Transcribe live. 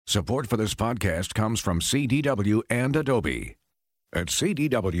Support for this podcast comes from CDW and Adobe. At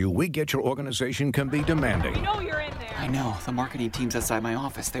CDW, we get your organization can be demanding. We know you're in there. I know. The marketing team's outside my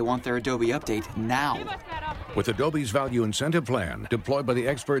office. They want their Adobe update now. Give us that update. With Adobe's value incentive plan, deployed by the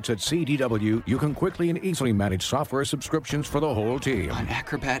experts at CDW, you can quickly and easily manage software subscriptions for the whole team. On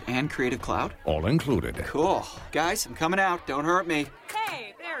Acrobat and Creative Cloud? All included. Cool. Guys, I'm coming out. Don't hurt me.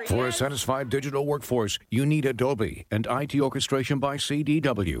 Hey, there he For a is. satisfied digital workforce, you need Adobe and IT orchestration by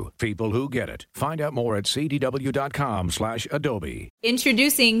CDW. People who get it. Find out more at cdw.com/Adobe.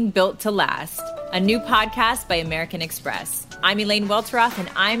 Introducing Built to Last, a new podcast by American Express. I'm Elaine Welteroth, and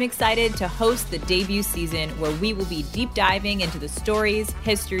I'm excited to host the debut season where we will be deep diving into the stories,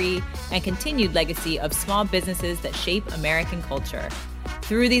 history, and continued legacy of small businesses that shape American culture.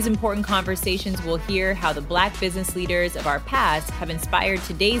 Through these important conversations, we'll hear how the Black business leaders of our past have inspired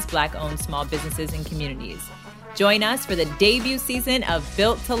today's Black-owned small businesses and communities. Join us for the debut season of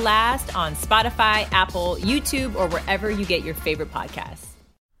Built to Last on Spotify, Apple, YouTube, or wherever you get your favorite podcasts.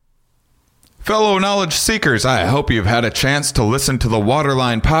 Fellow knowledge seekers, I hope you've had a chance to listen to the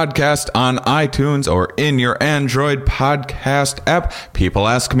Waterline podcast on iTunes or in your Android podcast app. People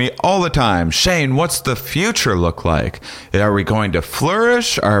ask me all the time, Shane, what's the future look like? Are we going to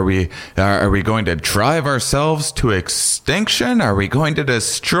flourish? Are we going to drive ourselves to extinction? Are we going to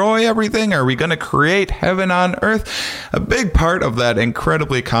destroy everything? Are we going to create heaven on earth? A big part of that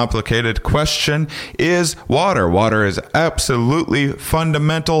incredibly complicated question is water. Water is absolutely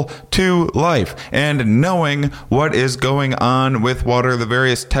fundamental to life. And knowing what is going on with water, the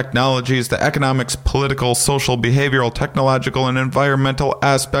various technologies, the economics, political, social, behavioral, technological, and environmental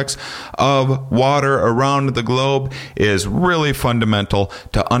aspects of water around the globe is really fundamental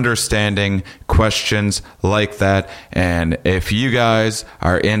to understanding questions like that. And if you guys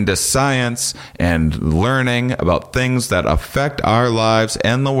are into science and learning about things that affect our lives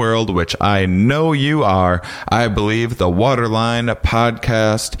and the world, which I know you are, I believe the Waterline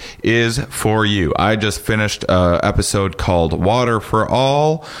podcast is for you. I just finished an episode called Water for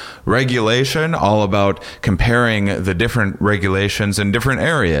All Regulation, all about comparing the different regulations in different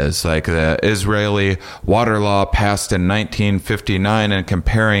areas, like the Israeli water law passed in 1959, and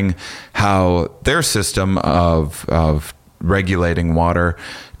comparing how their system of regulating water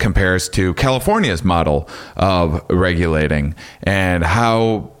compares to California's model of regulating, and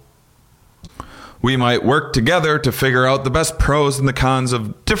how we might work together to figure out the best pros and the cons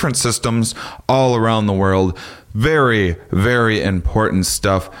of different systems all around the world. Very, very important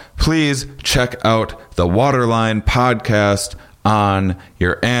stuff. Please check out the Waterline podcast on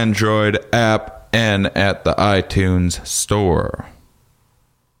your Android app and at the iTunes store.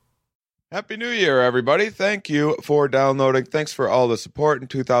 Happy New Year, everybody. Thank you for downloading. Thanks for all the support in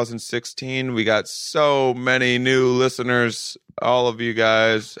 2016. We got so many new listeners. All of you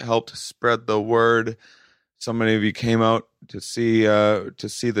guys helped spread the word. So many of you came out to see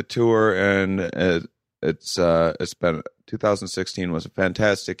the tour, and it's been 2016 was a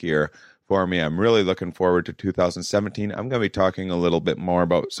fantastic year for me. I'm really looking forward to 2017. I'm going to be talking a little bit more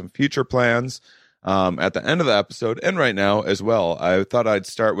about some future plans at the end of the episode, and right now as well. I thought I'd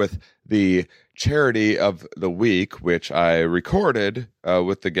start with the charity of the week, which I recorded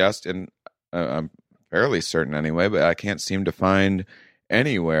with the guest, and I'm fairly certain anyway, but I can't seem to find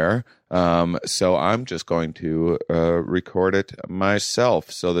anywhere. So I'm just going to record it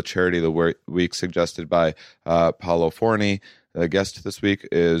myself. So the charity of the week suggested by Paolo Forni. The guest this week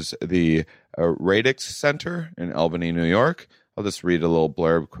is the Radix Center in Albany, New York. I'll just read a little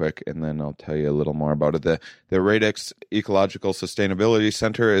blurb quick, and then I'll tell you a little more about it. The Radix Ecological Sustainability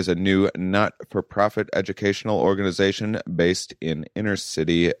Center is a new not-for-profit educational organization based in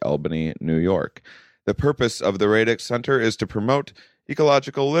inner-city Albany, New York. The purpose of the Radix Center is to promote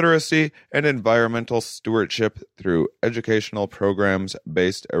ecological literacy and environmental stewardship through educational programs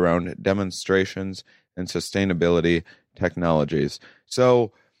based around demonstrations and sustainability technologies.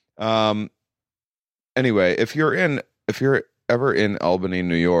 So, anyway, if you're ever in Albany,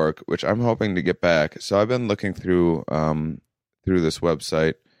 New York, which I'm hoping to get back. So I've been looking through this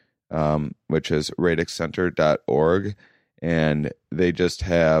website, which is radixcenter.org, and they just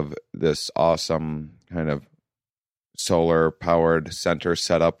have this awesome kind of solar powered center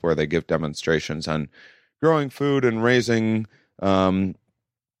set up where they give demonstrations on growing food and raising different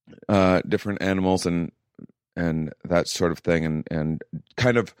animals and that sort of thing, and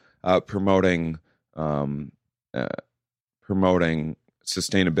kind of promoting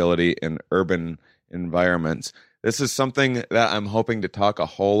sustainability in urban environments. This is something that I'm hoping to talk a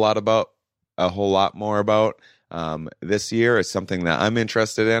whole lot more about this year. It's something that I'm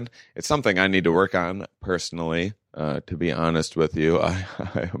interested in. It's something I need to work on personally, To be honest with you, I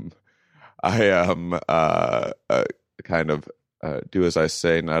am kind of do as I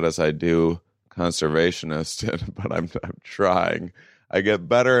say, not as I do conservationist, but I'm trying. I get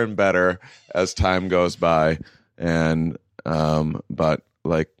better and better as time goes by, and but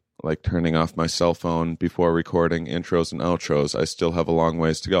like turning off my cell phone before recording intros and outros, I still have a long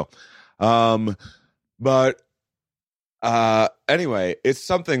ways to go. But anyway, it's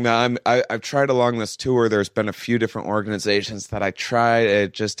something that I've tried along this tour. There's been a few different organizations that I tried.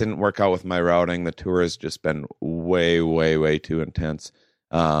 It just didn't work out with my routing. The tour has just been way too intense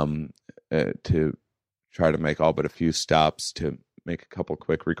to try to make all but a few stops to make a couple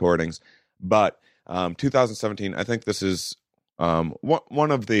quick recordings. But 2017, I think this is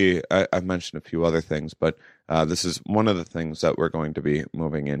one of the, I've mentioned a few other things, but this is one of the things that we're going to be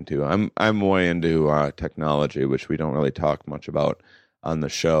moving into. I'm way into technology, which we don't really talk much about on the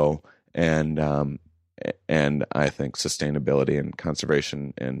show, and I think sustainability and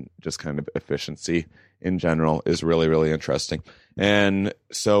conservation and just kind of efficiency in general is really interesting. And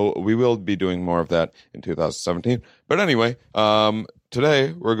so we will be doing more of that in 2017. But anyway,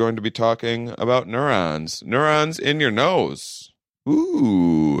 today we're going to be talking about neurons in your nose.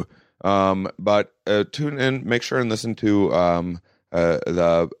 Ooh. But tune in, make sure and listen to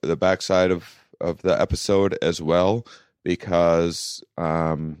the backside of the episode as well, because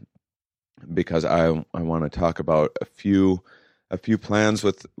I want to talk about a few plans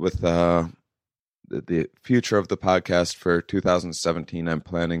with the future of the podcast for 2017. I'm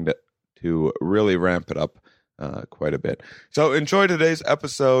planning to really ramp it up quite a bit. So enjoy today's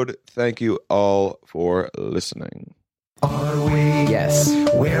episode. Thank you all for listening. Are we? Yes.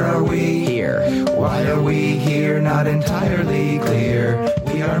 Where are we? Here. Why are we here? Not entirely clear.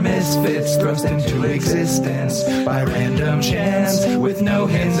 We are misfits thrust into existence by random chance with no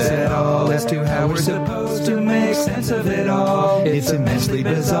hints at all as to how we're supposed to make sense of it all. It's immensely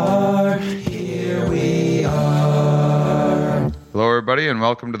bizarre. Here we are. Hello, everybody, and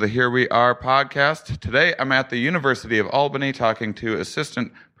welcome to the Here We Are podcast. Today, I'm at the University of Albany talking to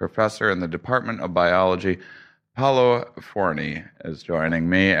Assistant Professor in the Department of Biology, Paolo Forni is joining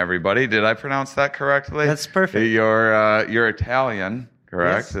me. Everybody, did I pronounce that correctly? That's perfect. You're Italian,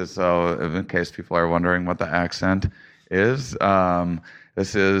 correct? Yes. So, in case people are wondering what the accent is,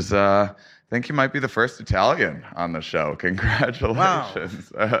 this is. I think you might be the first Italian on the show.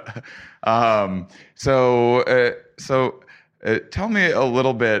 Congratulations! Wow. So tell me a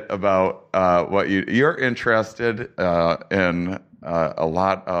little bit about what you're interested in. A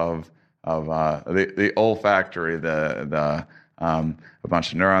lot of the olfactory, a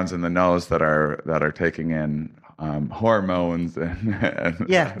bunch of neurons in the nose that are taking in hormones and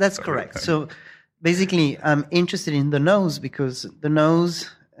Yeah, that's correct. So basically, I'm interested in the nose because the nose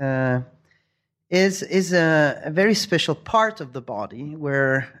is a very special part of the body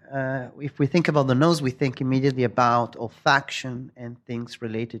where if we think about the nose, we think immediately about olfaction and things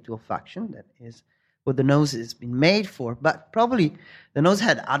related to olfaction. That is what the nose has been made for, but probably the nose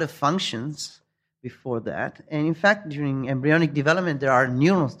had other functions before that. And in fact, during embryonic development, there are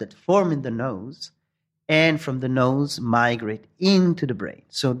neurons that form in the nose and from the nose migrate into the brain.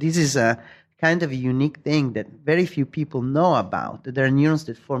 So this is a kind of a unique thing that very few people know about, that there are neurons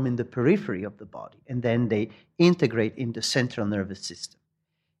that form in the periphery of the body and then they integrate in the central nervous system.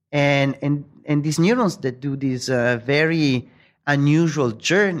 And these neurons that do this very unusual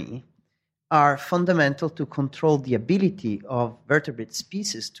journey are fundamental to control the ability of vertebrate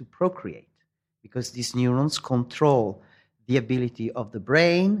species to procreate, because these neurons control the ability of the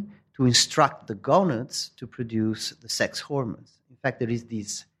brain to instruct the gonads to produce the sex hormones. In fact, there is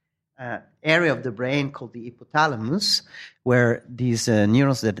this area of the brain called the hypothalamus, where these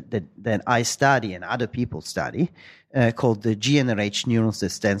neurons that I study and other people study, called the GnRH neurons,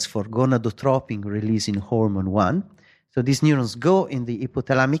 that stands for gonadotropin releasing hormone 1. So these neurons go in the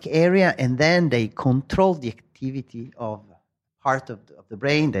hypothalamic area, and then they control the activity of part of the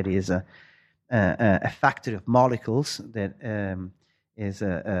brain that is a factory of molecules that is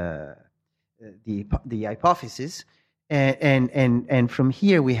the hypophysis. And from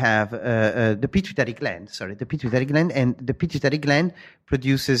here we have the pituitary gland. And the pituitary gland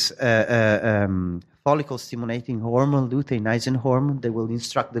produces follicle-stimulating hormone, luteinizing hormone, that will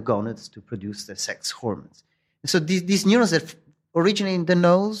instruct the gonads to produce the sex hormones. So these neurons that originate in the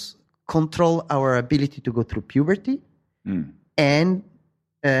nose control our ability to go through puberty and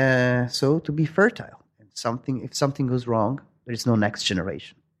so to be fertile. And if something goes wrong, there is no next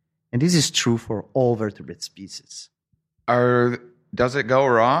generation. And this is true for all vertebrate species. Does it go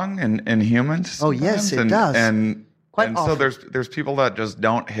wrong in humans? Oh, yes, it does. And Quite and often. so there's people that just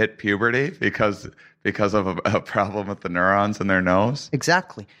don't hit puberty because because of a problem with the neurons in their nose?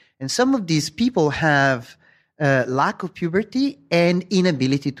 Exactly. And some of these people have lack of puberty and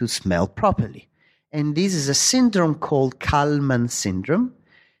inability to smell properly. And this is a syndrome called Kalman syndrome.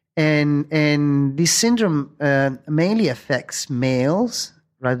 And this syndrome mainly affects males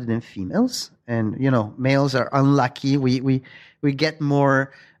rather than females. And, males are unlucky. We get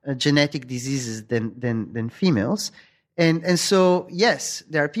more genetic diseases than females. And so, yes,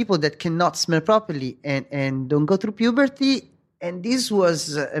 there are people that cannot smell properly and don't go through puberty. And this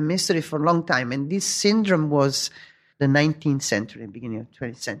was a mystery for a long time. And this syndrome was the 19th century, beginning of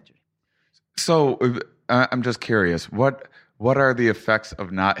 20th century. So I'm just curious, what are the effects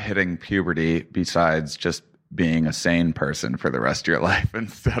of not hitting puberty besides just being a sane person for the rest of your life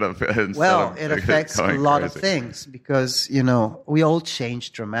instead of it affects a lot of crazy? Things because, we all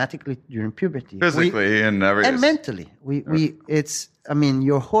change dramatically during puberty. Physically and everything. And mentally.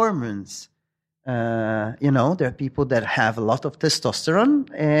 Your hormones, there are people that have a lot of testosterone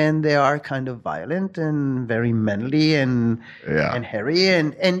and they are kind of violent and very manly and hairy.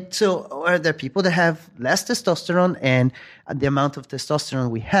 And so are there people that have less testosterone, and the amount of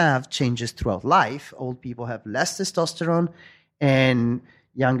testosterone we have changes throughout life. Old people have less testosterone and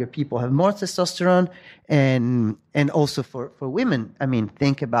younger people have more testosterone. And also for women,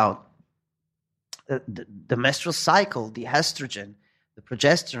 think about the menstrual cycle, the estrogen, the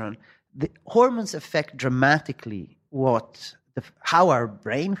progesterone. The hormones affect dramatically how our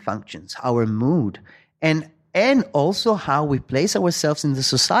brain functions, our mood, and also how we place ourselves in the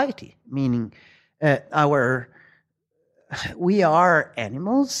society. Meaning, we are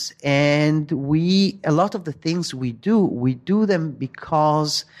animals, and a lot of the things we do them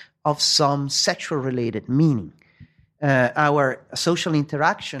because of some sexual related meaning. Our social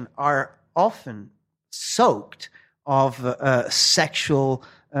interaction are often soaked of sexual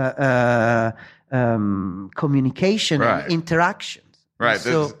communication and interactions. Right.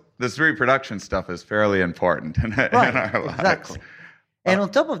 So, this reproduction stuff is fairly important in our lives. Exactly. And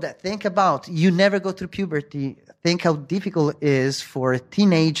on top of that, think about you never go through puberty. Think how difficult it is for a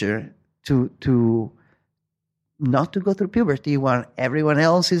teenager to not to go through puberty when everyone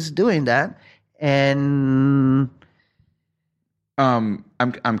else is doing that. And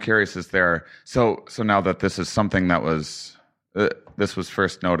I'm curious, is there so now that this is something that was this was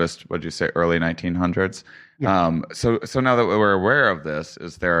first noticed, what'd you say, early 1900s? Yeah. So now that we're aware of this,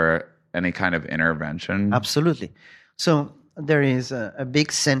 is there any kind of intervention? Absolutely. So there is a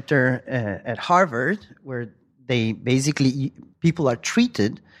big center at Harvard where they basically people are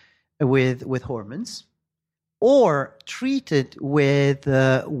treated with hormones or treated with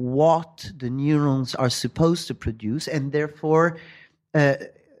what the neurons are supposed to produce, and therefore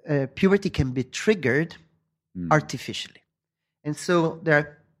puberty can be triggered artificially. And so there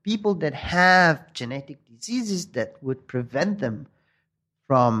are people that have genetic diseases that would prevent them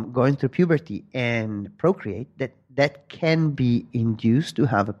from going through puberty and procreate, that can be induced to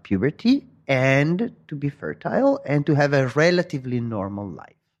have a puberty and to be fertile and to have a relatively normal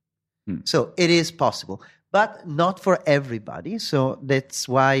life. So it is possible, but not for everybody. So that's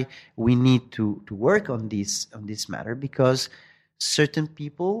why we need to work on this matter, because certain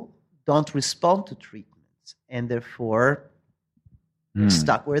people don't respond to treatments and therefore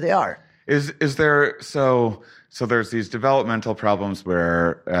stuck where they are. Is there so there's these developmental problems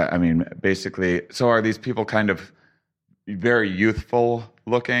where basically, so are these people kind of very youthful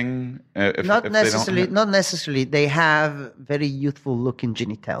looking? Not necessarily. They have very youthful looking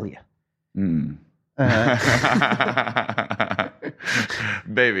genitalia.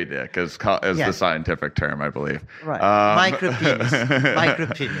 Baby dick is the scientific term, I believe. Right.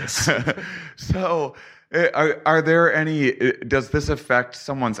 Micropenis. So are there any, does this affect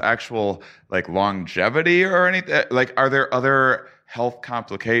someone's actual longevity or anything? Are there other health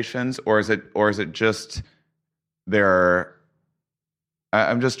complications, or is it just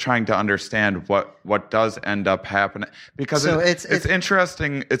I'm just trying to understand what does end up happening, because it's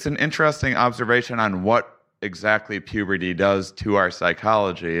interesting. It's an interesting observation on what exactly puberty does to our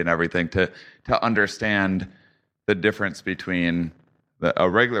psychology and everything, to understand the difference between a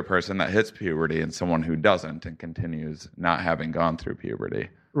regular person that hits puberty and someone who doesn't and continues not having gone through puberty.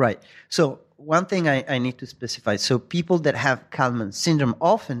 Right. So one thing I need to specify. So people that have Kalman syndrome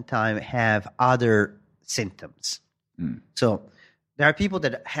oftentimes have other symptoms. So there are people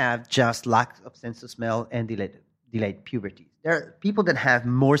that have just lack of sense of smell and delayed puberty. There are people that have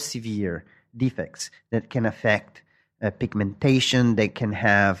more severe defects that can affect pigmentation. They can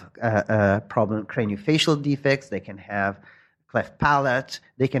have problem craniofacial defects. They can have cleft palate.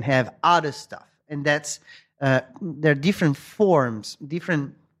 They can have other stuff, and that's there are different forms,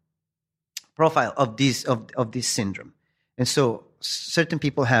 different profile of this syndrome. And so certain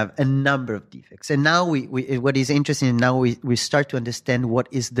people have a number of defects. And now we what is interesting, now we start to understand what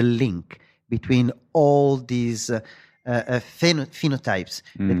is the link between all these phenotypes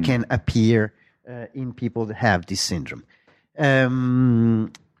that can appear in people that have this syndrome.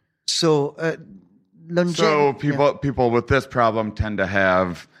 So people with this problem tend to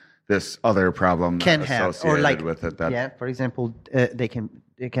have this other problem associated with it. For example, they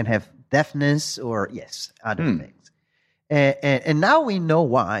can have deafness or other things. And now we know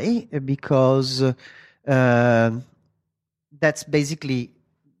why, because that's basically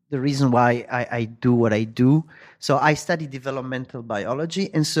the reason why I do what I do. So I study developmental biology,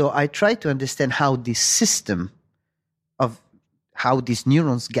 and so I try to understand how this system of how these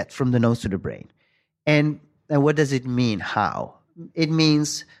neurons get from the nose to the brain. And what does it mean, how? It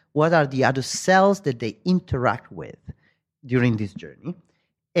means what are the other cells that they interact with during this journey,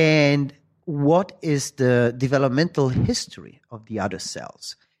 and what is the developmental history of the other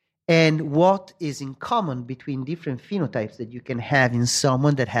cells, and what is in common between different phenotypes that you can have in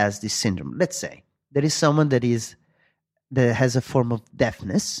someone that has this syndrome. Let's say there is someone that has a form of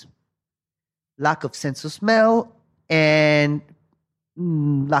deafness, lack of sense of smell, and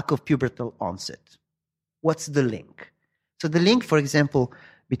lack of pubertal onset. What's the link? So the link, for example,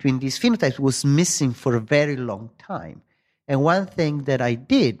 between these phenotypes was missing for a very long time. And one thing that I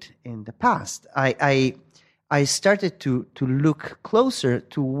did in the past, I started to look closer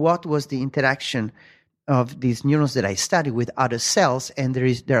to what was the interaction of these neurons that I studied with other cells. And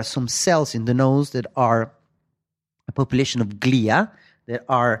there are some cells in the nose that are a population of glia, that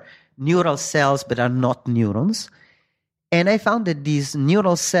are neural cells but are not neurons. And I found that these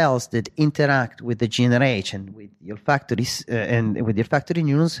neural cells that interact with the GnRH and with the olfactory and with the olfactory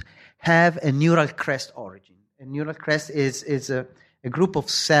neurons have a neural crest origin. A neural crest is a group of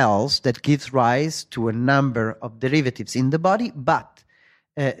cells that gives rise to a number of derivatives in the body, but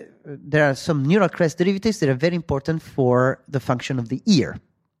there are some neural crest derivatives that are very important for the function of the ear,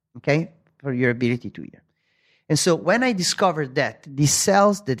 okay, for your ability to hear. And so when I discovered that these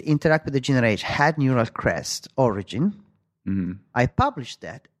cells that interact with the GnRH had neural crest origin, I published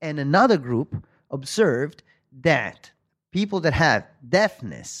that, and another group observed that people that have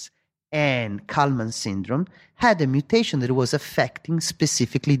deafness and Kalman syndrome had a mutation that was affecting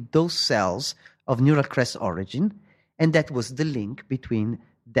specifically those cells of neural crest origin, and that was the link between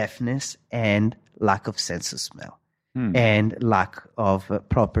deafness and lack of sense of smell and lack of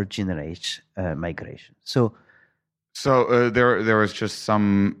proper GnRH migration. So there was just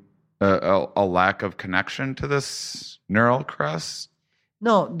some a lack of connection to this neural crest?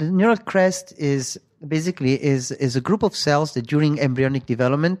 No, the neural crest is basically a group of cells that during embryonic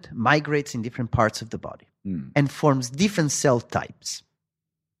development migrates in different parts of the body and forms different cell types.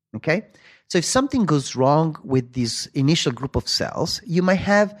 Okay? So if something goes wrong with this initial group of cells, you might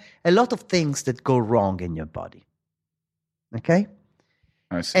have a lot of things that go wrong in your body. Okay?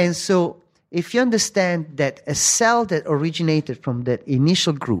 I see. And so if you understand that a cell that originated from that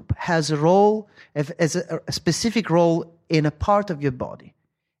initial group has a role, as a specific role in a part of your body,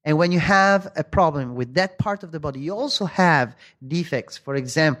 and when you have a problem with that part of the body, you also have defects, for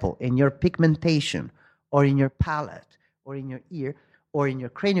example, in your pigmentation or in your palate or in your ear or in your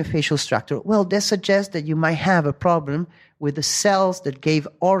craniofacial structure, well, that suggests that you might have a problem with the cells that gave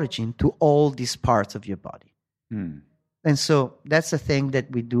origin to all these parts of your body. And so that's the thing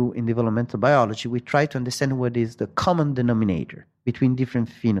that we do in developmental biology. We try to understand what is the common denominator between different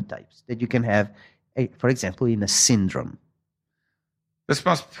phenotypes that you can have, for example, in a syndrome. This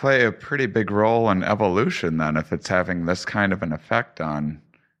must play a pretty big role in evolution then, if it's having this kind of an effect on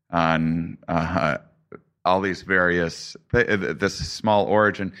all these various, this small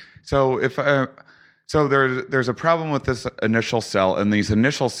origin. So if So there's a problem with this initial cell, and these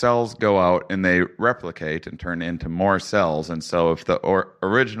initial cells go out and they replicate and turn into more cells. And so if the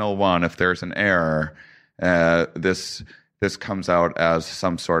original one, if there's an error, this comes out as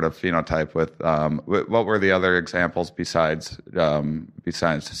some sort of phenotype with what were the other examples besides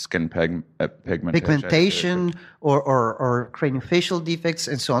skin pigmentation or craniofacial defects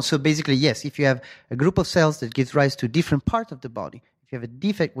and so on. So basically, yes, if you have a group of cells that gives rise to different parts of the body, if you have a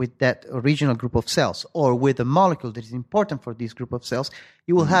defect with that original group of cells or with a molecule that is important for this group of cells,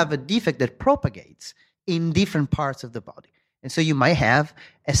 you will have a defect that propagates in different parts of the body. And so you might have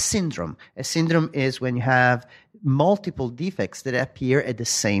a syndrome. A syndrome is when you have multiple defects that appear at the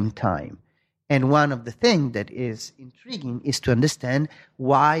same time. And one of the things that is intriguing is to understand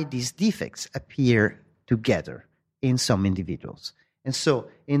why these defects appear together in some individuals. And so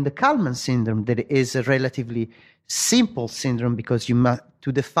in the Kalman syndrome, there is a relatively simple syndrome because you must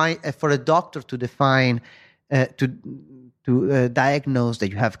to define for a doctor to define to diagnose that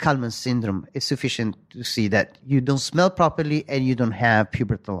you have Kalman syndrome. It's sufficient to see that you don't smell properly and you don't have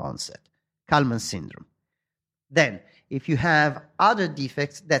pubertal onset. Kalman syndrome. Then, if you have other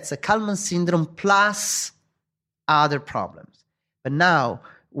defects, that's a Kalman syndrome plus other problems. But now,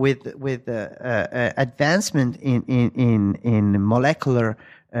 with advancement in molecular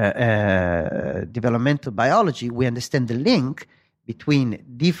developmental biology, we understand the link between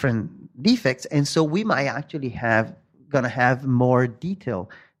different defects, and so we might actually gonna have more detailed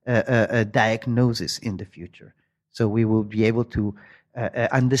diagnosis in the future. So we will be able to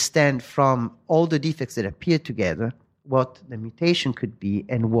understand from all the defects that appear together what the mutation could be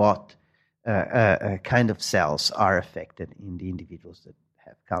and what kind of cells are affected in the individuals that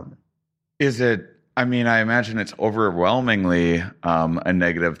have Kalman. Is it, I mean, I imagine it's overwhelmingly a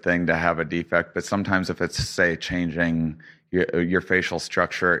negative thing to have a defect, but sometimes if it's, say, changing your facial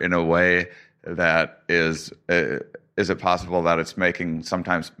structure in a way that is it possible that it's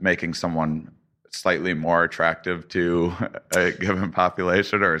sometimes making someone slightly more attractive to a given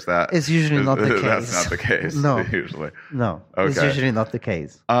population, or is that? It's usually not the case. That's not the case. No, usually. No, okay. It's usually not the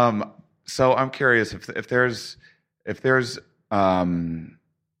case. So I'm curious if there's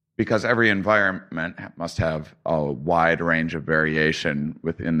because every environment must have a wide range of variation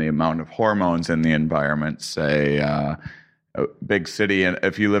within the amount of hormones in the environment. Say, a big city, and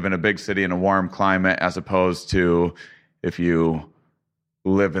if you live in a big city in a warm climate, as opposed to if you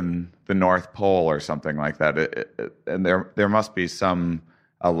live in the North Pole or something like that, and there must be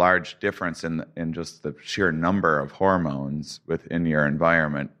a large difference in just the sheer number of hormones within your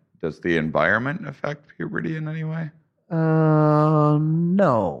environment. Does the environment affect puberty in any way?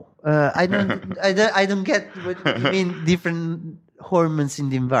 No, I don't. I don't get what you mean. Different hormones in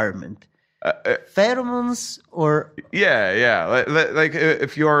the environment. Pheromones or like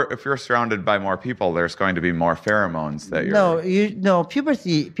if you're surrounded by more people, there's going to be more pheromones that you're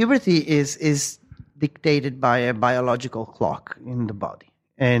puberty is dictated by a biological clock in the body,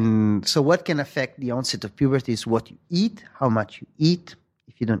 and so what can affect the onset of puberty is what you eat, how much you eat,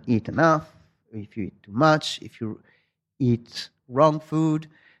 if you don't eat enough, if you eat too much, if you eat wrong food.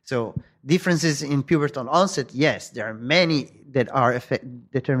 So differences in pubertal onset, yes, there are many that are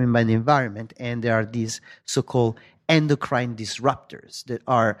determined by the environment, and there are these so-called endocrine disruptors that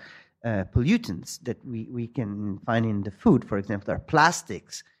are pollutants that we can find in the food. For example, there are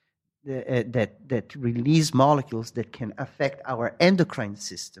plastics that release molecules that can affect our endocrine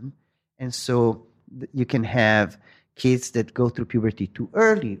system, and so you can have kids that go through puberty too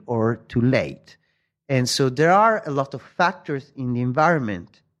early or too late. And so there are a lot of factors in the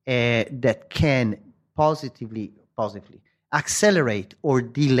environment that can positively accelerate or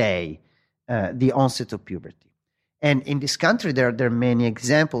delay the onset of puberty. And in this country, there are many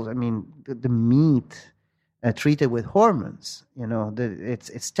examples. I mean, the meat treated with hormones,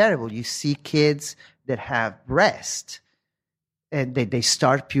 it's terrible. You see kids that have breast, and they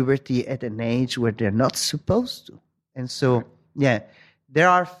start puberty at an age where they're not supposed to. And so, there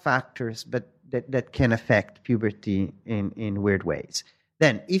are factors, but that can affect puberty in weird ways.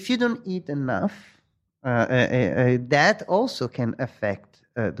 Then, if you don't eat enough, that also can affect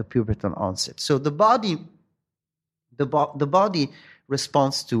the pubertal onset. So the body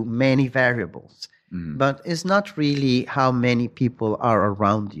responds to many variables, but it's not really how many people are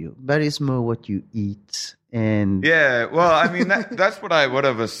around you, but it's more what you eat. And well, I mean that's what I would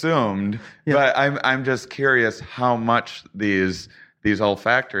have assumed, but I'm just curious how much these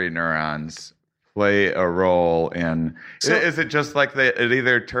olfactory neurons play a role in. So, is it just like it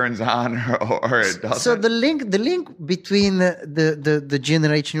either turns on or it doesn't? So the link between the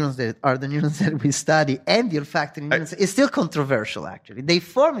GnRH neurons that are the neurons that we study and the olfactory neurons is still controversial. Actually, they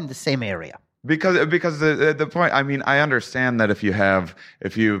form in the same area. Because the point. I mean, I understand that if you've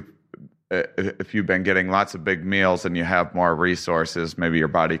been getting lots of big meals and you have more resources, maybe your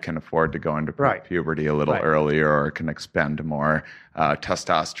body can afford to go into puberty a little earlier, or can expend more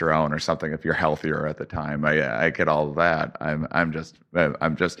testosterone or something if you're healthier at the time. I get all of that. I've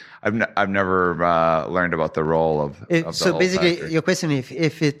never learned about the role of the so basically, olfactory. your question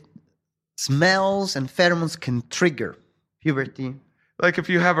if it smells and pheromones can trigger puberty. Like if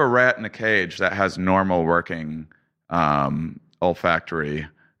you have a rat in a cage that has normal working olfactory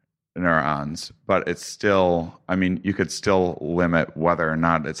neurons, but it's still, I mean, you could still limit whether or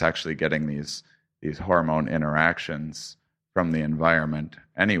not it's actually getting these hormone interactions from the environment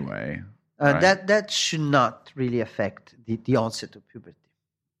anyway. Right? That should not really affect the onset of puberty.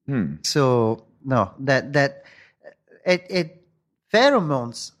 So no, that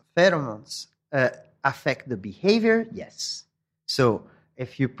pheromones affect the behavior? Yes. So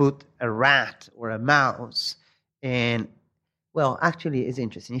if you put a rat or a mouse in, well, actually, it's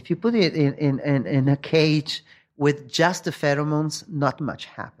interesting. If you put it in a cage with just the pheromones, not much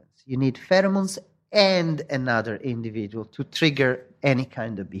happens. You need pheromones and another individual to trigger any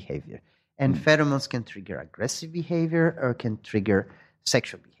kind of behavior. And pheromones can trigger aggressive behavior or can trigger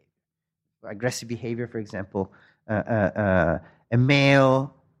sexual behavior. Aggressive behavior, for example, a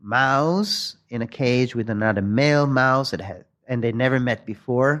male mouse in a cage with another male mouse and they never met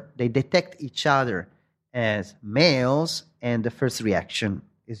before, they detect each other as males, and the first reaction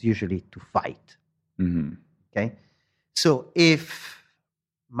is usually to fight. Mm-hmm. Okay? So if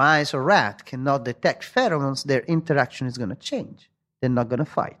mice or rat cannot detect pheromones, their interaction is going to change. They're not going to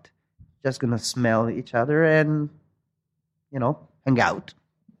fight. Just going to smell each other and, hang out.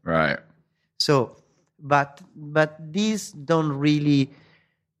 Right. So, but these don't really,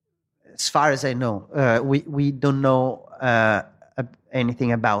 as far as I know, we don't know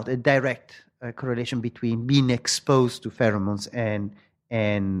anything about a direct correlation between being exposed to pheromones and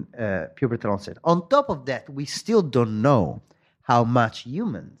pubertal onset. On top of that, we still don't know how much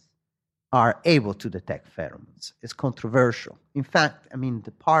humans are able to detect pheromones. It's controversial. In fact,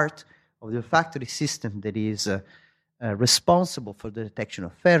 the part of the olfactory system that is responsible for the detection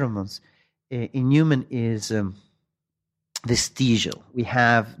of pheromones in human is vestigial. We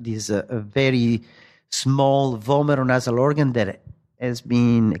have this a very small vomeronasal organ that has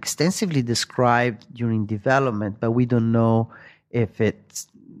been extensively described during development, but we don't know if it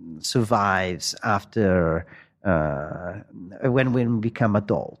survives after when we become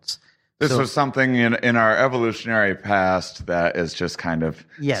adults. This was something in our evolutionary past that is just kind of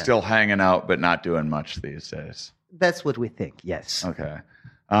still hanging out but not doing much these days. That's what we think, yes. Okay.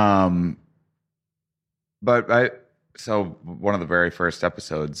 So one of the very first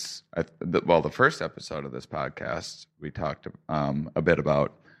episodes, the first episode of this podcast, we talked a bit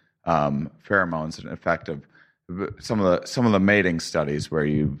about pheromones and effect of some of the mating studies where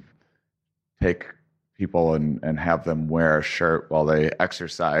you take people and have them wear a shirt while they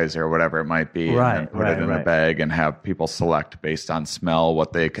exercise or whatever it might be, and put it in a bag and have people select based on smell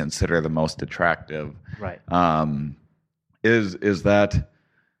what they consider the most attractive. Right. Is that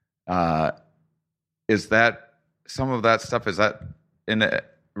some of that stuff, is that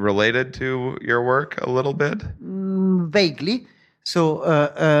related to your work a little bit? Vaguely. So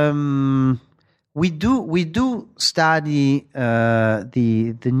we do study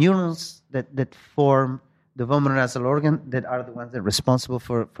the neurons that form the vomeronasal organ that are the ones that are responsible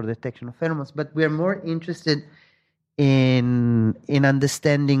for detection of pheromones, but we are more interested in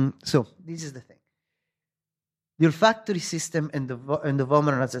understanding. So this is the thing. The olfactory system and the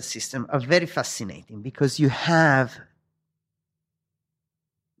vomeronasal system are very fascinating because you have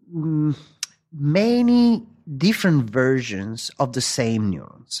many different versions of the same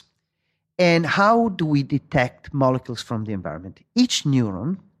neurons. And how do we detect molecules from the environment? Each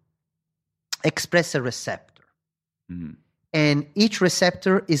neuron expresses a receptor. Mm-hmm. And each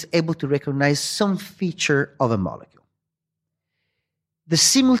receptor is able to recognize some feature of a molecule. The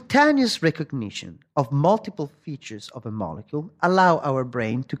simultaneous recognition of multiple features of a molecule allow our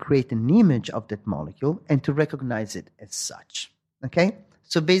brain to create an image of that molecule and to recognize it as such. Okay?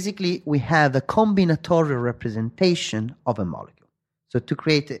 So basically, we have a combinatorial representation of a molecule. So to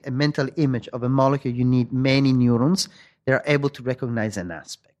create a mental image of a molecule, you need many neurons that are able to recognize an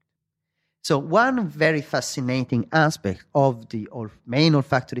aspect. So one very fascinating aspect of the main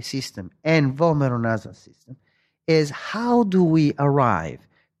olfactory system and vomeronasal system is how do we arrive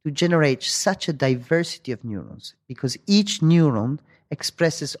to generate such a diversity of neurons? Because each neuron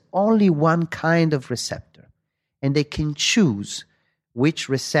expresses only one kind of receptor, and they can choose which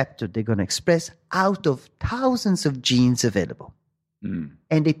receptor they're going to express out of thousands of genes available. Mm.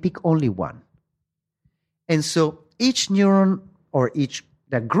 And they pick only one. And so each neuron, or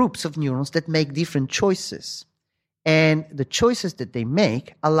there are groups of neurons that make different choices. And the choices that they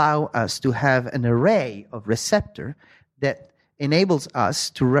make allow us to have an array of receptor that enables us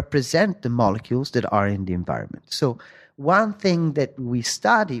to represent the molecules that are in the environment. So one thing that we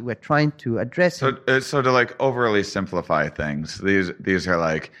study, we're trying to address. So to like overly simplify things, these are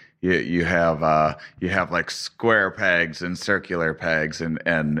like you have like square pegs and circular pegs,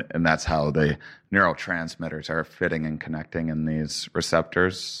 and that's how the neurotransmitters are fitting and connecting in these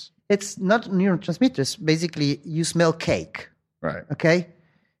receptors. It's not neurotransmitters. Basically, you smell cake. Right. Okay?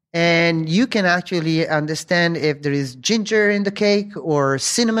 And you can actually understand if there is ginger in the cake or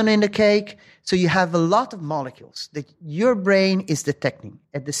cinnamon in the cake. So you have a lot of molecules that your brain is detecting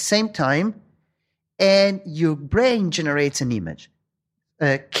at the same time, and your brain generates an image.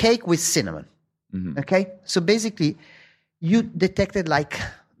 Cake with cinnamon. Okay? So basically, you detected like,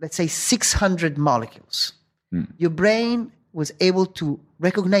 let's say, 600 molecules. Your brain was able to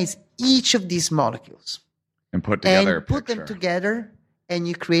recognize each of these molecules And put together a and put them picture. together, and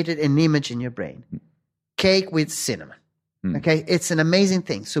you created an image in your brain. Cake with cinnamon. Okay? It's an amazing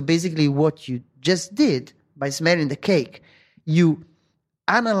thing. So basically, what you just did by smelling the cake, you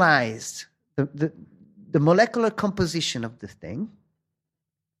analyzed the molecular composition of the thing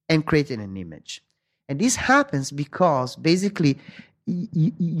and created an image. And this happens because basically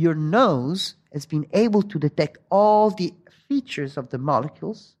your nose has been able to detect all the features of the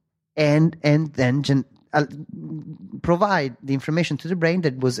molecules and then provide the information to the brain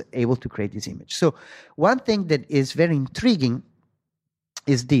that was able to create this image. So one thing that is very intriguing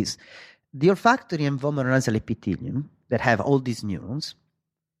is this. The olfactory and vomeronasal epithelium that have all these neurons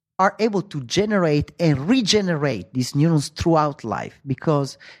are able to generate and regenerate these neurons throughout life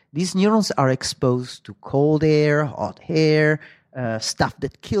because these neurons are exposed to cold air, hot air, stuff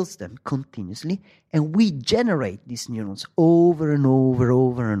that kills them continuously, and we generate these neurons over and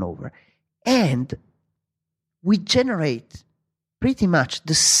over and over. And we generate pretty much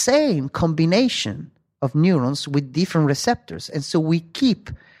the same combination of neurons with different receptors. And so we keep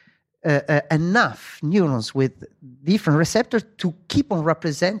enough neurons with different receptors to keep on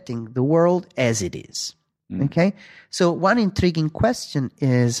representing the world as it is. Okay? So one intriguing question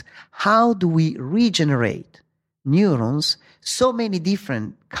is, how do we regenerate neurons, so many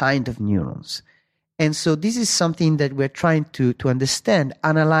different kind of neurons? And so this is something that we're trying to understand,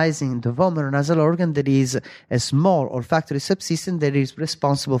 analyzing the vomeronasal organ that is a small olfactory subsystem that is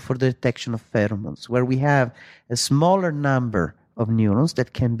responsible for the detection of pheromones, where we have a smaller number of neurons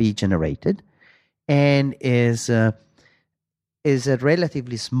that can be generated and is a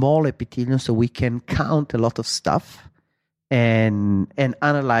relatively small epithelium, so we can count a lot of stuff and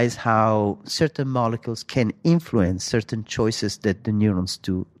analyze how certain molecules can influence certain choices that the neurons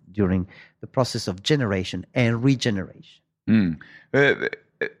do during the process of generation and regeneration.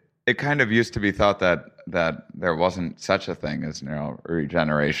 It kind of used to be thought that there wasn't such a thing as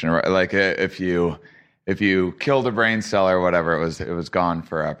neuroregeneration. Right? Like if you killed a brain cell or whatever, it was gone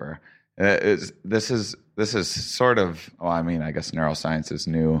forever. This is sort of, well, I mean, I guess neuroscience is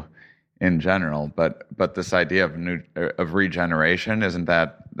new in general, but this idea of regeneration, isn't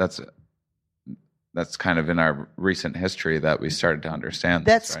that's kind of in our recent history that we started to understand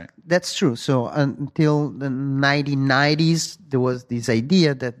this, right? That's true. So until the 1990s, there was this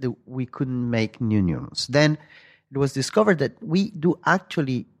idea that we couldn't make new neurons. Then it was discovered that we do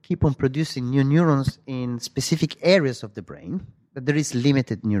actually keep on producing new neurons in specific areas of the brain, but there is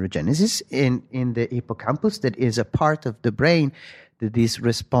limited neurogenesis in the hippocampus, that is a part of the brain that is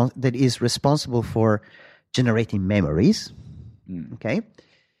responsible for generating memories. Okay?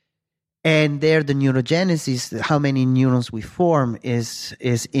 And there, the neurogenesis, how many neurons we form, is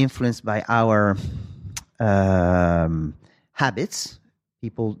influenced by our habits.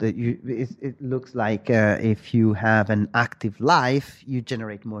 People that it looks like if you have an active life, you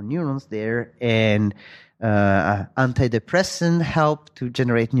generate more neurons there, and antidepressant help to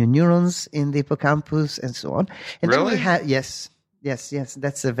generate new neurons in the hippocampus, and so on. And really? Then we have yes.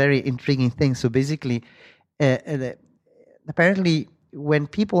 That's a very intriguing thing. So basically, apparently, when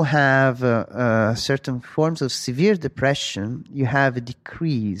people have certain forms of severe depression, you have a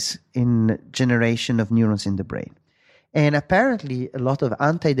decrease in generation of neurons in the brain. And apparently, a lot of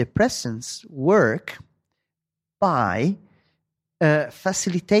antidepressants work by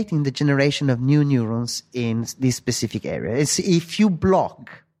facilitating the generation of new neurons in this specific area. It's, if you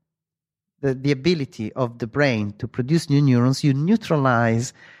block the ability of the brain to produce new neurons, you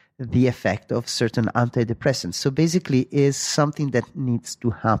neutralize the effect of certain antidepressants. So basically, is something that needs to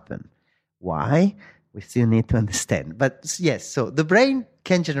happen. Why? We still need to understand. But yes, so the brain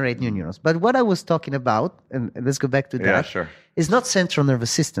can generate new neurons. But what I was talking about, and let's go back to that, is not central nervous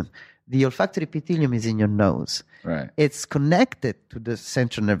system. The olfactory epithelium is in your nose. Right. It's connected to the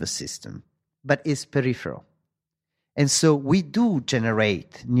central nervous system, but is peripheral. And so we do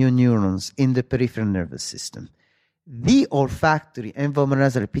generate new neurons in the peripheral nervous system. The olfactory and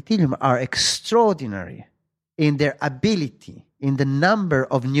vomeronasal epithelium are extraordinary in their ability, in the number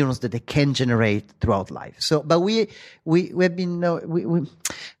of neurons that they can generate throughout life. So, but we knew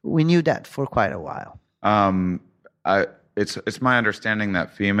that for quite a while. It's my understanding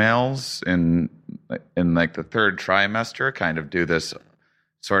that females in like the third trimester kind of do this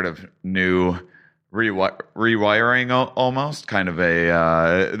sort of new rewiring almost, kind of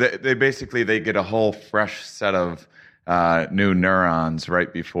a they basically get a whole fresh set of new neurons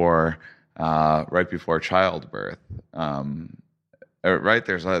right before childbirth. right?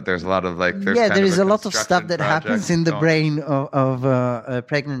 There's a lot of like there's there kind is of a lot of stuff construction that happens project in the going- brain of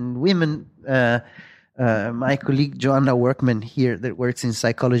pregnant women. My colleague Joanna Workman here, that works in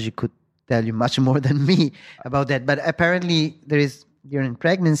psychology, could tell you much more than me about that. But apparently, during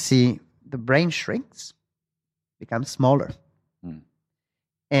pregnancy, the brain shrinks, becomes smaller.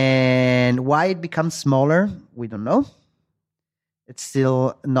 And why it becomes smaller, we don't know. It's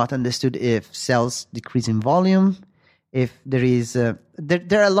still not understood if cells decrease in volume, if there is there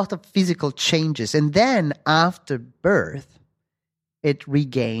are a lot of physical changes. And then after birth, it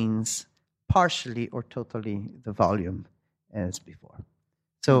regains partially or totally the volume as before.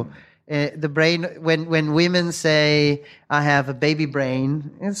 So the brain, when women say, I have a baby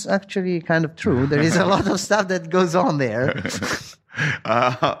brain, it's actually kind of true. There is a lot of stuff that goes on there.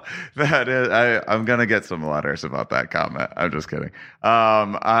 That is, I'm gonna get some letters about that comment. I'm just kidding.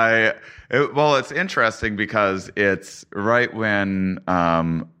 Well, it's interesting because it's right when,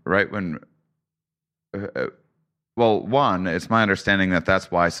 well, one, it's my understanding that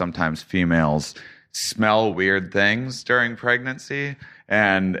that's why sometimes females smell weird things during pregnancy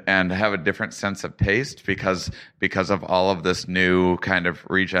and have a different sense of taste because of all of this new kind of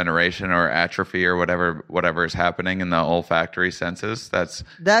regeneration or atrophy or whatever is happening in the olfactory senses.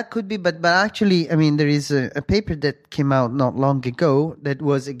 That could be, but actually, I mean, there is a paper that came out not long ago that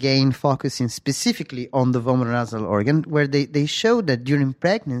was again focusing specifically on the vomeronasal organ, where they showed that during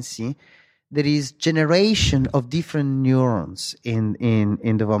pregnancy there is generation of different neurons in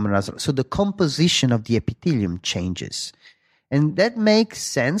the vomeronasal. So the composition of the epithelium changes. And that makes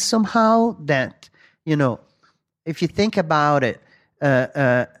sense somehow that, if you think about it,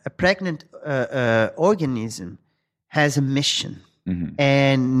 a pregnant organism has a mission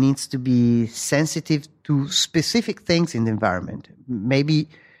and needs to be sensitive to specific things in the environment, maybe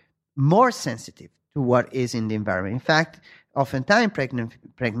more sensitive to what is in the environment. In fact, oftentimes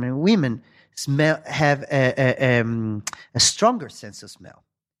pregnant women have a stronger sense of smell.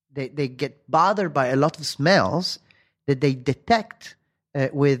 They get bothered by a lot of smells that they detect they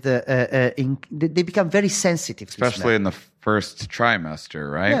become very sensitive, especially in the first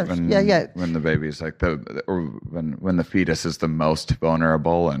trimester, right? Yes, When the baby's like when the fetus is the most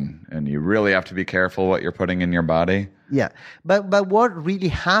vulnerable, and you really have to be careful what you're putting in your body. Yeah, but what really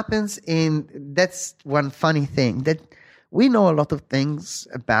happens that's one funny thing, that we know a lot of things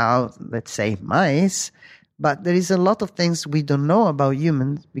about, let's say, mice, but there is a lot of things we don't know about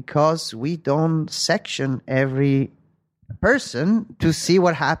humans because we don't section every person to see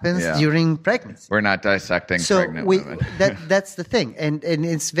what happens during pregnancy. We're not dissecting pregnant women. That's the thing, and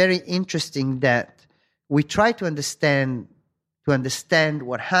it's very interesting that we try to understand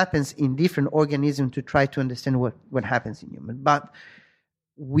what happens in different organisms to try to understand what happens in humans, but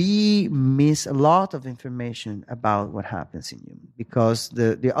we miss a lot of information about what happens in humans because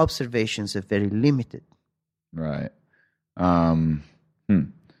the observations are very limited. Right.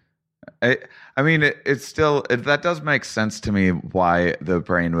 I mean, it's still that does make sense to me why the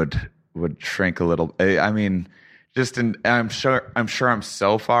brain would shrink a little. I mean, I'm sure I'm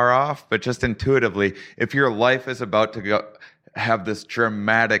so far off, but just intuitively, if your life is about to have this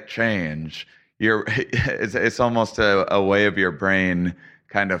dramatic change, it's almost a way of your brain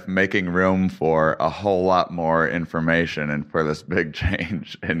kind of making room for a whole lot more information and for this big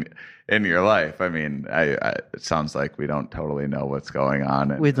change in your life. I mean, it sounds like we don't totally know what's going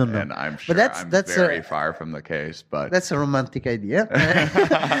on. We don't know. And I'm sure but that's very far from the case. But that's a romantic idea.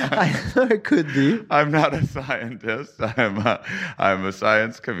 I know it could be. I'm not a scientist. I'm a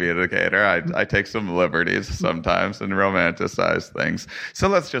science communicator. I take some liberties sometimes and romanticize things. So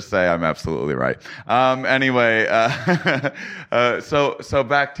let's just say I'm absolutely right. Anyway, so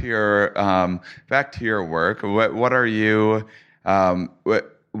back to your work. What are you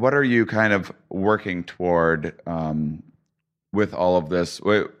what are you kind of working toward with all of this?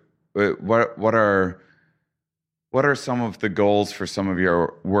 What are some of the goals for some of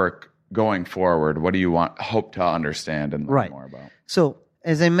your work going forward? What do you hope to understand and learn more about? So,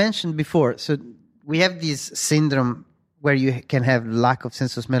 as I mentioned before, so we have this syndrome where you can have lack of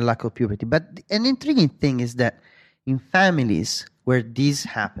sense of smell, lack of puberty. But an intriguing thing is that in families where this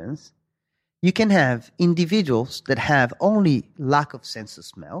happens, you can have individuals that have only lack of sense of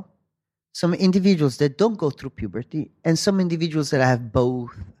smell, some individuals that don't go through puberty, and some individuals that have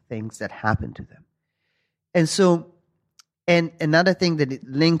both things that happen to them. And so, and another thing that it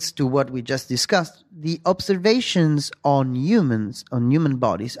links to what we just discussed, the observations on humans, on human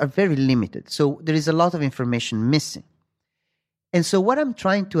bodies, are very limited. So there is a lot of information missing. And so what I'm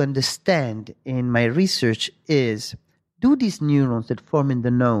trying to understand in my research is, do these neurons that form in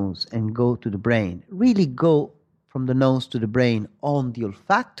the nose and go to the brain really go from the nose to the brain on the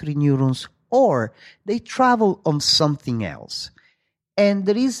olfactory neurons, or they travel on something else. And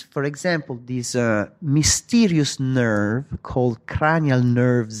there is, for example, this mysterious nerve called cranial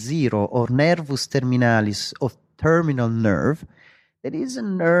nerve 0 or nervus terminalis of terminal nerve. That is a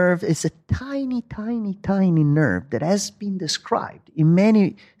nerve, it's a tiny, tiny, tiny nerve that has been described in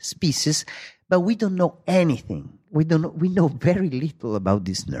many species, but we don't know anything. We know very little about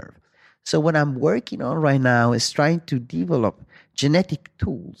this nerve. So what I'm working on right now is trying to develop genetic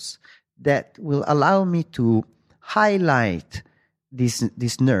tools that will allow me to highlight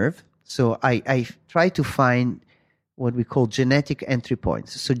this nerve. So I try to find what we call genetic entry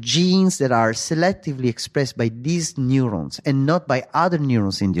points. So genes that are selectively expressed by these neurons and not by other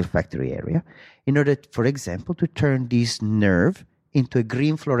neurons in the olfactory area, in order, for example, to turn this nerve into a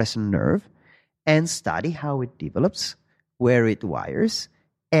green fluorescent nerve and study how it develops, where it wires,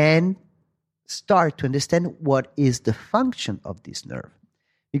 and start to understand what is the function of this nerve.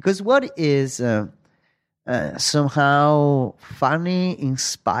 Because what is somehow funny,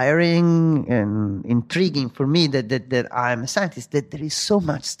 inspiring, and intriguing for me that I'm a scientist, that there is so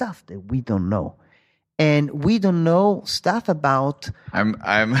much stuff that we don't know. And we don't know stuff about I'm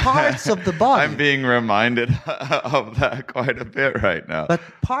parts of the body. I'm being reminded of that quite a bit right now. But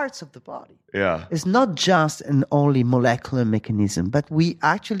parts of the body. Yeah. It's not just an only molecular mechanism, but we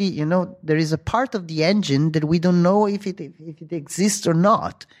actually, there is a part of the engine that we don't know if it exists or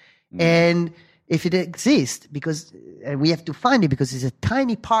not. And if it exists, because we have to find it because it's a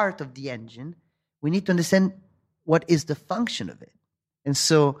tiny part of the engine, we need to understand what is the function of it. And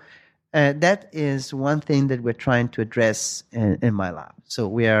so that is one thing that we're trying to address in my lab. So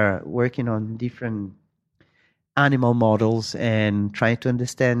we are working on different animal models and trying to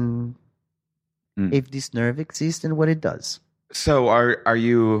understand if this nerve exists and what it does. So are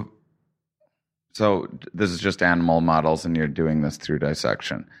you... So this is just animal models and you're doing this through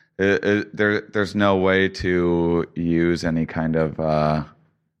dissection. There's no way to use any kind of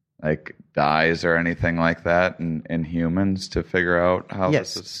like dyes or anything like that in humans to figure out how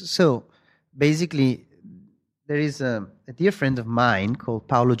this is? So basically, there is a dear friend of mine called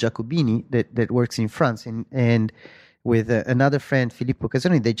Paolo Giacobini that works in France, and with another friend, Filippo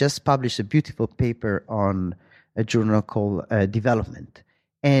Casoni, they just published a beautiful paper on a journal called Development.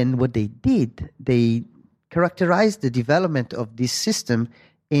 And what they did, they characterized the development of this system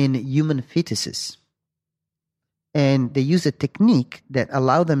in human fetuses. And they use a technique that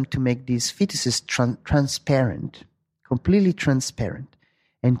allowed them to make these fetuses transparent, completely transparent,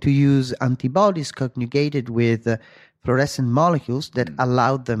 and to use antibodies conjugated with fluorescent molecules that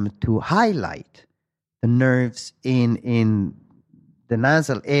allowed them to highlight the nerves in the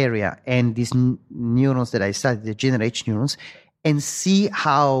nasal area and these neurons that I studied, the GnRH neurons, and see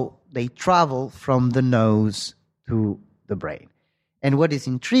how they travel from the nose to the brain. And what is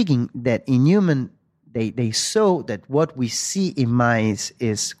intriguing, that in human, they saw that what we see in mice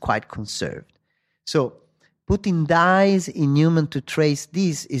is quite conserved. So putting dyes in human to trace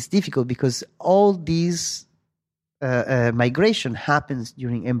this is difficult because all these migration happens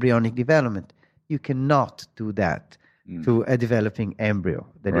during embryonic development. You cannot do that to a developing embryo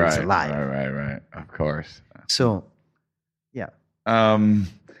that is alive. Right. Of course. So, yeah.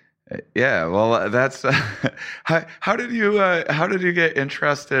 Yeah, well, that's how did you get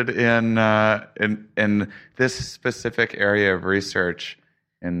interested in this specific area of research?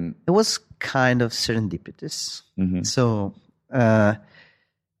 It was kind of serendipitous. Mm-hmm. So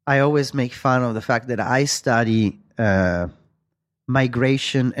I always make fun of the fact that I study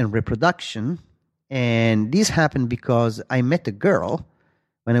migration and reproduction, and this happened because I met a girl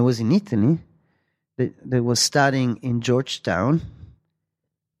when I was in Italy that was studying in Georgetown.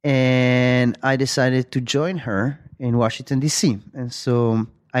 And I decided to join her in Washington, D.C. And so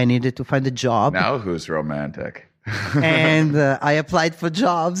I needed to find a job. Now who's romantic? And I applied for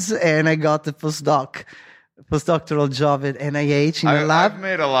jobs, and I got the postdoctoral job at NIH in the lab. I've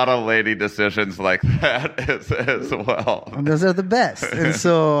made a lot of lady decisions like that as well. And those are the best. And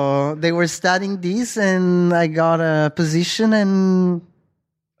so they were studying this, and I got a position, and...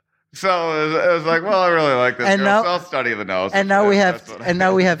 So it was like, well, I really like this girl, so I'll study the nose. And now we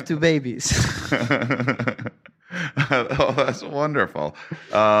have two babies. Oh, that's wonderful.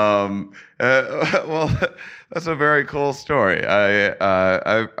 Well, that's a very cool story.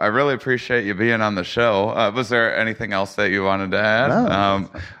 I really appreciate you being on the show. Was there anything else that you wanted to add? No.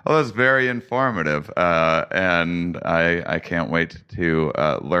 Well, it was very informative, and I can't wait to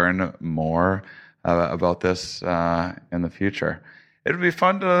learn more about this in the future. it'd be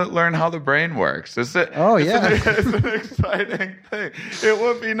fun to learn how the brain works. It's an exciting thing. It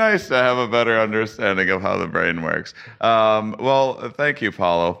would be nice to have a better understanding of how the brain works. Well, thank you,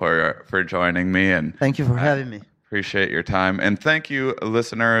 Paolo, for joining me, and Thank you for having me. appreciate your time. And thank you,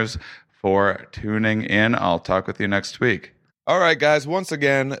 listeners, for tuning in. I'll talk with you next week. All right, guys. Once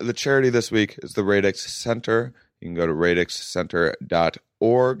again, the charity this week is the Radix Center. You can go to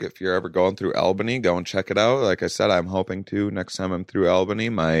radixcenter.org. If you're ever going through Albany, go and check it out. Like I said, I'm hoping to next time I'm through Albany.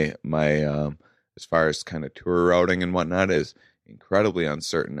 My as far as kind of tour routing and whatnot is incredibly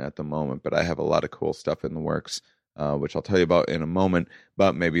uncertain at the moment, but I have a lot of cool stuff in the works, which I'll tell you about in a moment.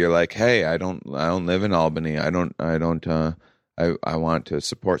 But maybe you're like, hey, I don't live in Albany. I want to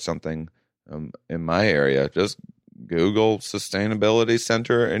support something in my area. Just Google Sustainability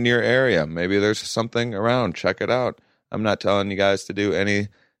Center in your area. Maybe there's something around. Check it out. I'm not telling you guys to do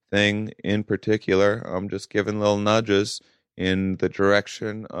anything in particular. I'm just giving little nudges in the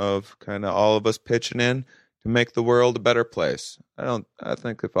direction of kind of all of us pitching in to make the world a better place. I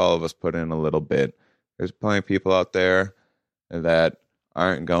think if all of us put in a little bit, there's plenty of people out there that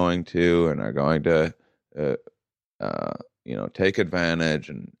aren't going to and are going to, take advantage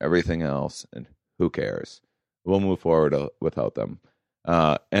and everything else. And who cares? We'll move forward without them,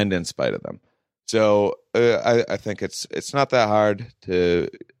 and in spite of them. So I think it's not that hard to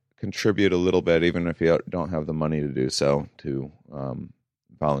contribute a little bit, even if you don't have the money to do so, to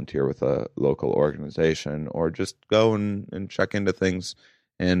volunteer with a local organization, or just go and check into things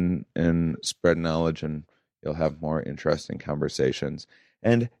and spread knowledge, and you'll have more interesting conversations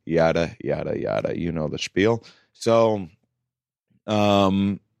and yada, yada, yada. You know the spiel. So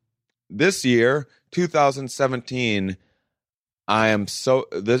this year, 2017,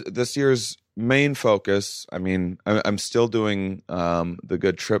 this year's main focus, I'm still doing the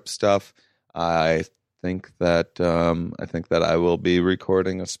Good Trip stuff. I think that I will be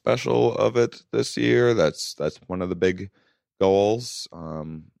recording a special of it this year. That's one of the big goals.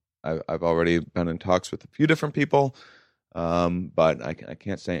 I've already been in talks with a few different people, but I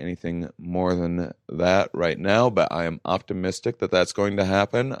can't say anything more than that right now. But I am optimistic that that's going to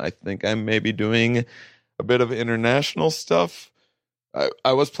happen. I think I may be doing a bit of international stuff.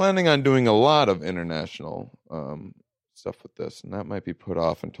 I was planning on doing a lot of international stuff with this, and that might be put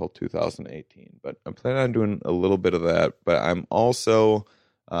off until 2018. But I'm planning on doing a little bit of that. But I'm also,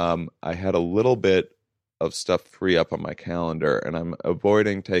 I had a little bit of stuff free up on my calendar, and I'm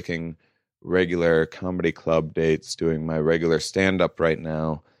avoiding taking regular comedy club dates, doing my regular stand-up right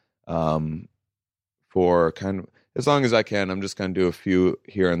now, for kind of as long as I can. I'm just going to do a few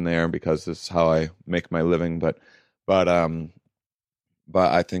here and there because this is how I make my living. But I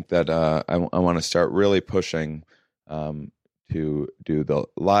think that I want to start really pushing to do the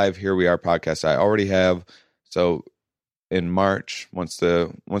live Here We Are podcast. I already have. So in March, once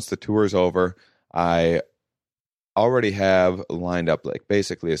the tour is over, I already have lined up, like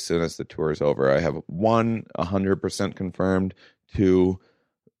basically as soon as the tour is over, I have 100% confirmed, 2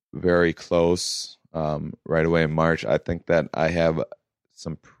 very close right away in March. I think that I have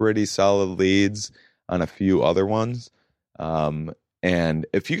some pretty solid leads on a few other ones. And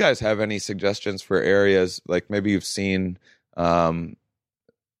if you guys have any suggestions for areas, like maybe you've seen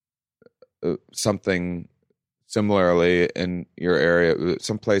something similarly in your area,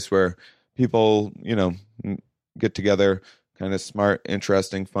 some place where people, get together, kind of smart,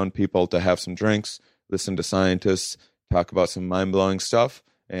 interesting, fun people to have some drinks, listen to scientists talk about some mind-blowing stuff,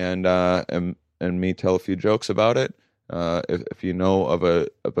 and me tell a few jokes about it. If you know of a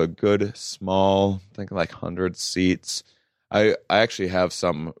good small, I think like 100 seats. I actually have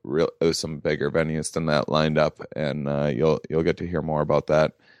some bigger venues than that lined up, and you'll get to hear more about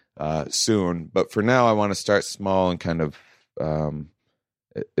that soon. But for now, I want to start small and kind of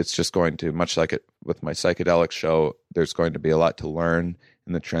it's just going to, much like it with my psychedelic show, there's going to be a lot to learn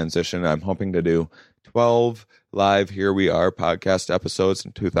in the transition. I'm hoping to do 12 live Here We Are podcast episodes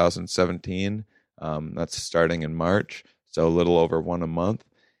in 2017. That's starting in March, so a little over 1 a month.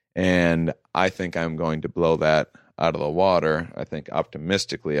 And I think I'm going to blow that out of the water. I think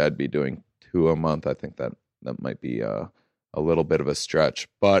optimistically I'd be doing 2 a month. I think that might be a little bit of a stretch,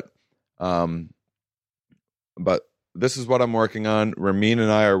 but this is what I'm working on. Ramin and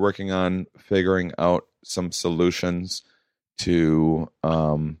I are working on figuring out some solutions to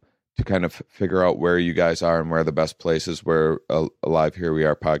kind of figure out where you guys are and where the best places where a live Here We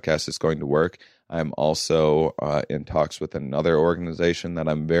Are podcast is going to work. I'm also in talks with another organization that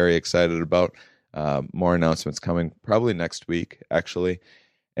I'm very excited about. More announcements coming probably next week, actually.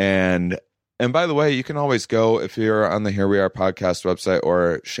 And by the way, you can always go, if you're on the Here We Are podcast website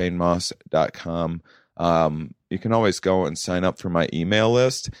or shanemoss.com, you can always go and sign up for my email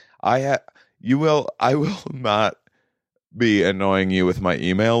list. I will not be annoying you with my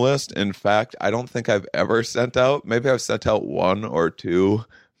email list. In fact, I don't think I've ever sent out, maybe I've sent out 1 or 2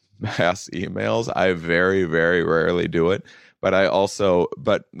 mass emails. I very, very rarely do it. But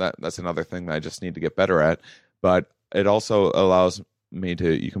that's another thing that I just need to get better at. But it also allows me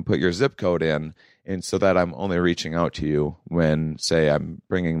you can put your zip code in, and so that I'm only reaching out to you when, say, I'm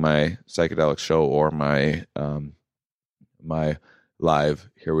bringing my psychedelic show or my my live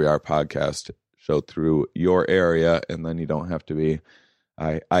Here We Are podcast show through your area, and then you don't have to be.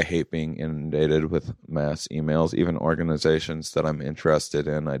 I hate being inundated with mass emails, even organizations that I'm interested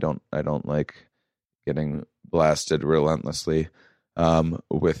in. I don't like getting blasted relentlessly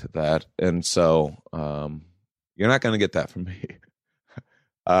with that, and so you're not going to get that from me.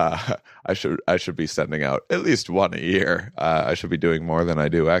 I should be sending out at least 1 a year. I should be doing more than I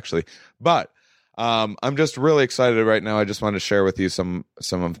do, actually. But I'm just really excited right now. I just want to share with you some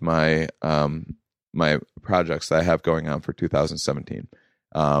of my my projects that I have going on for 2017.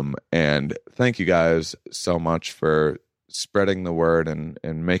 And thank you guys so much for spreading the word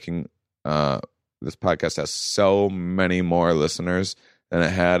and making this podcast has so many more listeners than it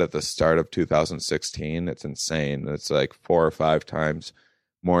had at the start of 2016. It's insane. It's like 4 or 5 times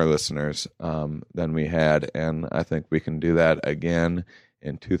more listeners than we had, and I think we can do that again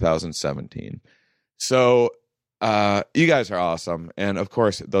in 2017. So you guys are awesome, and of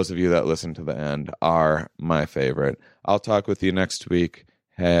course, those of you that listen to the end are my favorite. I'll talk with you next week.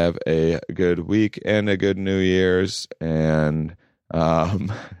 Have a good week and a good New Year's, and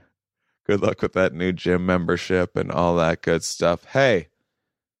good luck with that new gym membership and all that good stuff. Hey,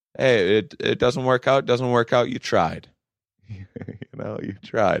 it doesn't work out. You tried. You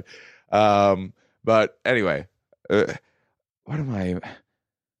tried. But anyway,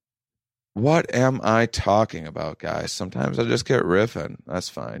 what am I talking about, guys? Sometimes I just get riffing. That's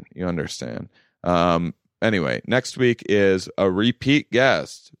fine. You understand. Anyway, next week is a repeat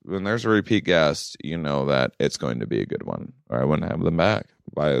guest. When there's a repeat guest, you know that it's going to be a good one, or I wouldn't have them back.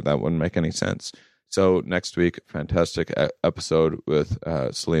 That wouldn't make any sense. So next week, fantastic episode with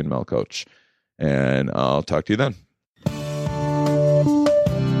Celine Melcoach, and I'll talk to you then.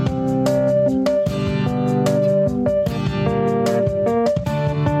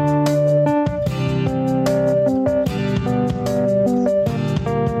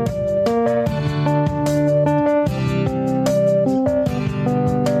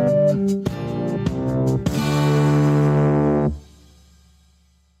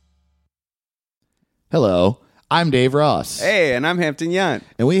 Hello, I'm Dave Ross. Hey, and I'm Hampton Yount.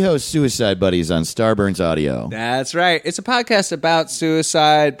 And we host Suicide Buddies on Starburns Audio. That's right. It's a podcast about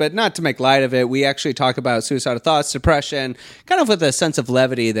suicide, but not to make light of it. We actually talk about suicidal thoughts, depression, kind of with a sense of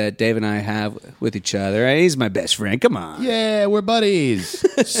levity that Dave and I have with each other. And he's my best friend. Come on. Yeah, we're buddies.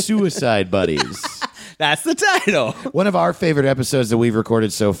 Suicide Buddies. That's the title. One of our favorite episodes that we've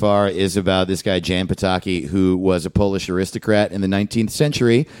recorded so far is about this guy, Jan Pataki, who was a Polish aristocrat in the 19th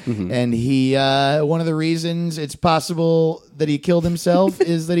century. Mm-hmm. And he, one of the reasons it's possible that he killed himself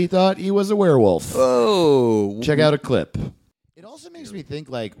is that he thought he was a werewolf. Oh. Check out a clip. It also makes me think,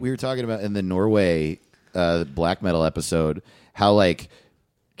 like, we were talking about in the Norway black metal episode, how, like,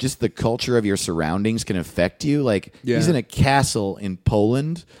 just the culture of your surroundings can affect you. Like, he's in a castle in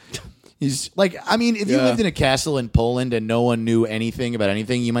Poland. He's like, I mean, if you lived in a castle in Poland and no one knew anything about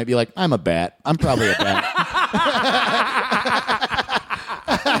anything, you might be like, I'm a bat. I'm probably a bat.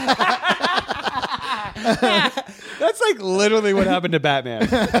 That's like literally what happened to Batman.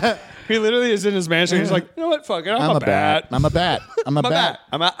 He literally is in his mansion. He's like, you know what? Fuck it. I'm a bat. I'm a bat. I'm a bat.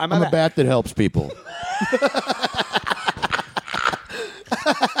 I'm a bat that helps people.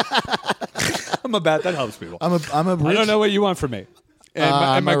 I'm a bat that helps people. I'm a rich, I don't know what you want from me.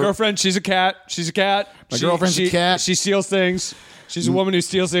 And my girlfriend, she's a cat. She's a cat. My girlfriend's a cat. She steals things. She's a woman who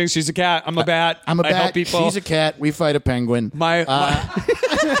steals things. She's a cat. I'm a bat. I'm a bat. I help people. She's a cat. We fight a penguin. My